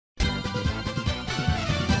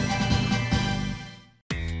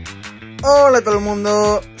Hola a todo el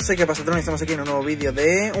mundo, soy que Pasatron y estamos aquí en un nuevo vídeo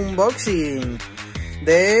de unboxing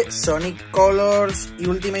de Sonic Colors y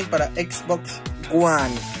Ultimate para Xbox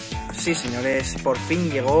One. Sí señores, por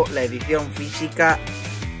fin llegó la edición física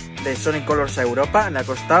de Sonic Colors a Europa, le ha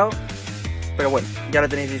costado, pero bueno, ya la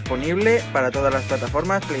tenéis disponible para todas las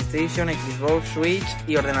plataformas, PlayStation, Xbox, Switch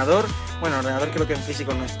y ordenador. Bueno, ordenador creo que en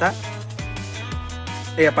físico no está.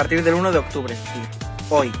 A partir del 1 de octubre, sí,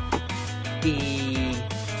 hoy. Y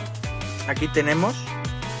aquí tenemos,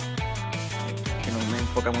 que no me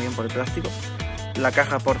enfoca muy bien por el plástico, la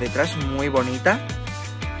caja por detrás, muy bonita.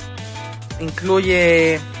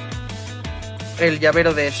 Incluye el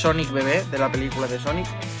llavero de Sonic Bebé, de la película de Sonic,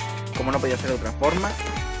 como no podía ser de otra forma.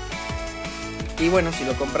 Y bueno, si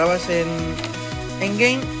lo comprabas en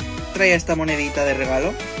Game, traía esta monedita de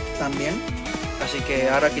regalo también. Así que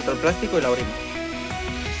ahora quito el plástico y la abrimos.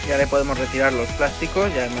 Ya le podemos retirar los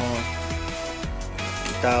plásticos, ya hemos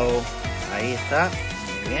quitado, ahí está,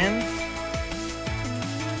 muy bien.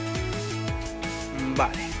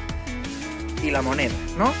 Vale. Y la moneda,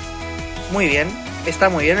 ¿no? Muy bien, está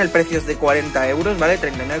muy bien, el precio es de 40 euros, ¿vale?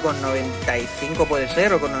 39,95 puede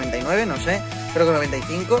ser, o con 99, no sé, creo que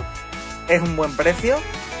 95. Es un buen precio.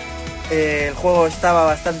 El juego estaba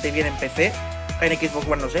bastante bien en PC, en Xbox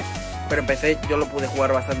One no sé, pero en PC yo lo pude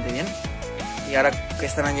jugar bastante bien. Y ahora que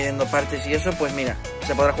están añadiendo partes y eso, pues mira,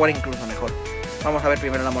 se podrá jugar incluso mejor. Vamos a ver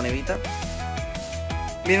primero la monedita.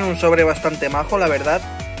 Viene un sobre bastante majo, la verdad.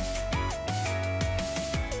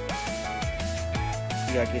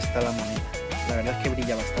 Y aquí está la moneda. La verdad es que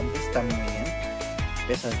brilla bastante, está muy bien.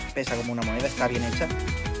 Pesa como una moneda, está bien hecha.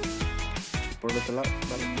 Por el otro lado,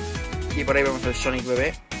 vale. Y por ahí vemos el Sonic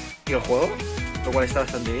Bebé y el juego, lo cual está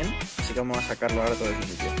bastante bien. Así que vamos a sacarlo ahora todo de su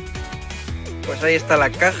sitio. Pues ahí está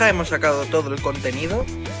la caja, hemos sacado todo el contenido.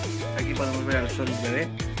 Aquí podemos ver al Sonic Bebé,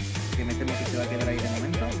 que me temo que se va a quedar ahí de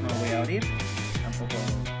momento. No lo voy a abrir, tampoco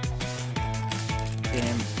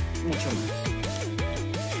tiene mucho más.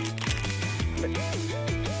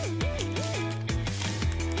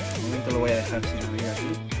 De momento lo voy a dejar sin abrir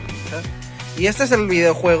aquí. Y este es el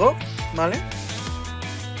videojuego, ¿vale?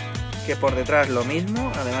 Que por detrás lo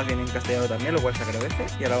mismo, además viene en castellano también, lo cual se agradece.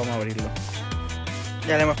 Y ahora vamos a abrirlo.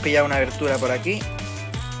 Ya le hemos pillado una abertura por aquí.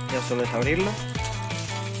 Ya solo es abrirlo.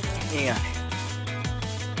 Y ya.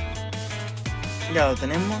 Ya lo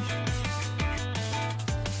tenemos.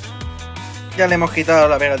 Ya le hemos quitado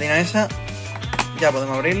la pegatina esa. Ya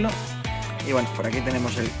podemos abrirlo. Y bueno, por aquí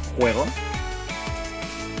tenemos el juego.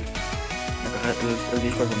 El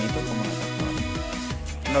disco es bonito, como la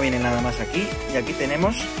caja. No viene nada más aquí. Y aquí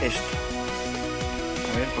tenemos esto.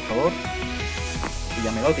 A ver, por favor.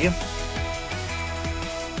 Píllamelo, tío.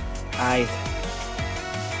 Ahí está.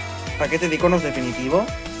 Paquete de iconos definitivo.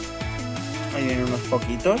 Ahí vienen unos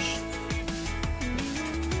poquitos.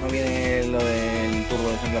 No viene lo del turbo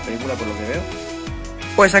de la película, por lo que veo.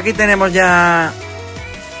 Pues aquí tenemos ya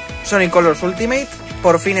Sonic Colors Ultimate.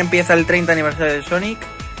 Por fin empieza el 30 aniversario de Sonic.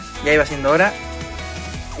 Ya iba siendo hora.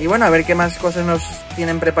 Y bueno, a ver qué más cosas nos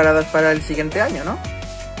tienen preparadas para el siguiente año, ¿no?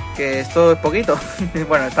 Que esto es poquito.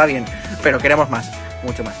 Bueno, está bien, pero queremos más,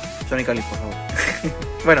 mucho más. Sonic Colors, por favor.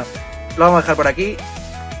 Bueno, lo vamos a dejar por aquí.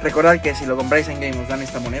 Recordad que si lo compráis en Game os dan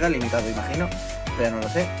esta moneda, limitado imagino, o ya no lo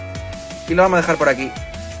sé. Y lo vamos a dejar por aquí.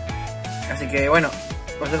 Así que bueno,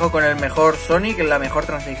 os dejo con el mejor Sonic, la mejor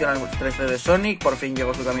transición al 3D de Sonic. Por fin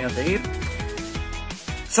llegó su camino a seguir.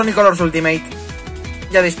 Sonic Colors Ultimate,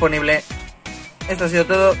 ya disponible. Esto ha sido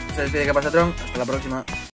todo, se despide que Pasatron, hasta la próxima.